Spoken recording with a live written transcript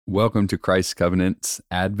Welcome to Christ Covenant's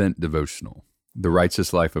Advent Devotional, The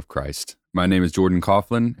Righteous Life of Christ. My name is Jordan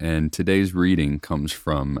Coughlin, and today's reading comes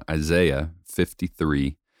from Isaiah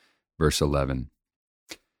 53, verse 11.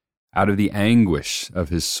 Out of the anguish of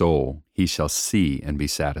his soul he shall see and be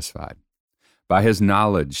satisfied. By his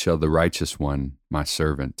knowledge shall the righteous one, my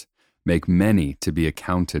servant, make many to be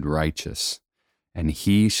accounted righteous, and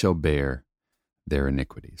he shall bear their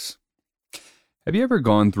iniquities. Have you ever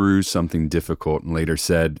gone through something difficult and later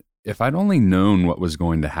said, if I'd only known what was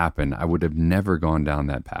going to happen, I would have never gone down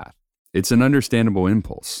that path? It's an understandable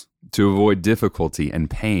impulse to avoid difficulty and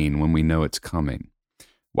pain when we know it's coming.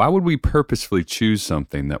 Why would we purposefully choose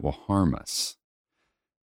something that will harm us?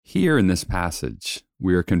 Here in this passage,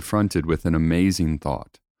 we are confronted with an amazing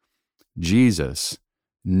thought. Jesus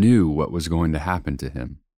knew what was going to happen to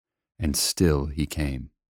him, and still he came.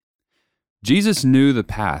 Jesus knew the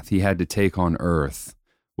path he had to take on earth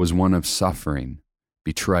was one of suffering,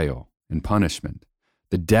 betrayal, and punishment,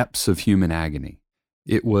 the depths of human agony.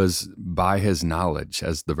 It was by his knowledge,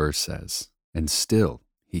 as the verse says, and still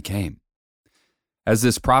he came. As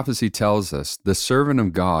this prophecy tells us, the servant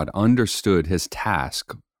of God understood his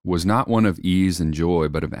task was not one of ease and joy,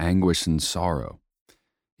 but of anguish and sorrow.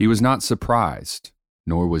 He was not surprised,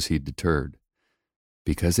 nor was he deterred,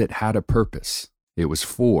 because it had a purpose. It was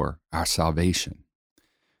for our salvation.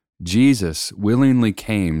 Jesus willingly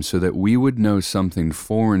came so that we would know something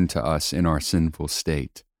foreign to us in our sinful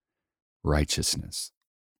state, righteousness.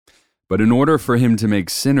 But in order for him to make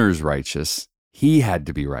sinners righteous, he had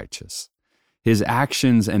to be righteous. His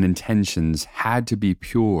actions and intentions had to be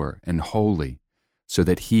pure and holy so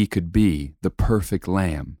that he could be the perfect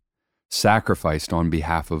lamb, sacrificed on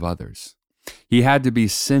behalf of others. He had to be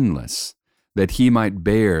sinless, that he might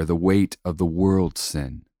bear the weight of the world's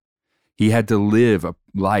sin. He had to live a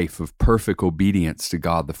life of perfect obedience to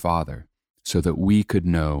God the Father so that we could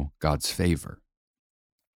know God's favor.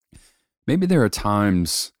 Maybe there are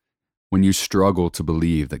times when you struggle to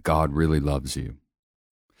believe that God really loves you.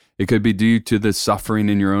 It could be due to the suffering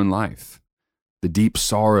in your own life, the deep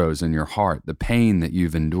sorrows in your heart, the pain that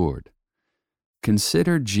you've endured.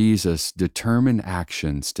 Consider Jesus' determined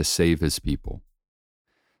actions to save his people.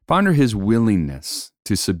 Ponder his willingness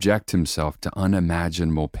to subject himself to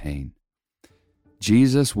unimaginable pain.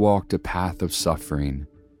 Jesus walked a path of suffering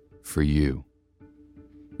for you.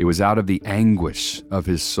 It was out of the anguish of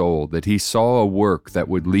his soul that he saw a work that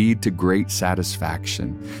would lead to great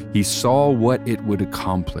satisfaction. He saw what it would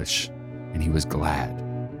accomplish, and he was glad.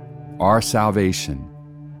 Our salvation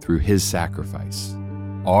through his sacrifice,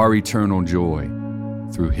 our eternal joy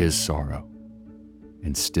through his sorrow,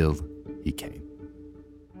 and still he came.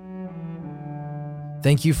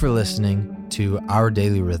 Thank you for listening to Our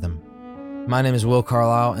Daily Rhythm. My name is Will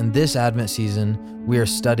Carlisle, and this Advent season, we are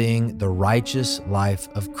studying the righteous life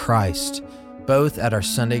of Christ, both at our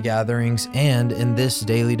Sunday gatherings and in this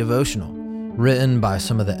daily devotional, written by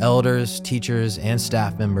some of the elders, teachers, and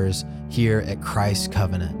staff members here at Christ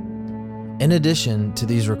Covenant. In addition to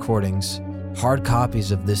these recordings, hard copies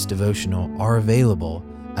of this devotional are available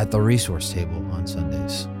at the resource table on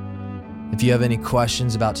Sundays. If you have any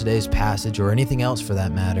questions about today's passage or anything else for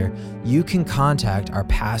that matter, you can contact our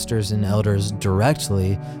pastors and elders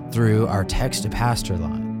directly through our Text to Pastor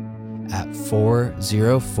line at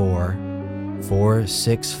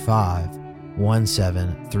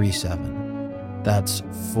 404-465-1737. That's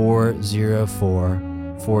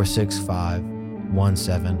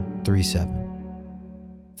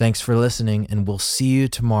 404-465-1737. Thanks for listening, and we'll see you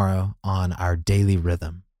tomorrow on Our Daily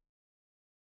Rhythm.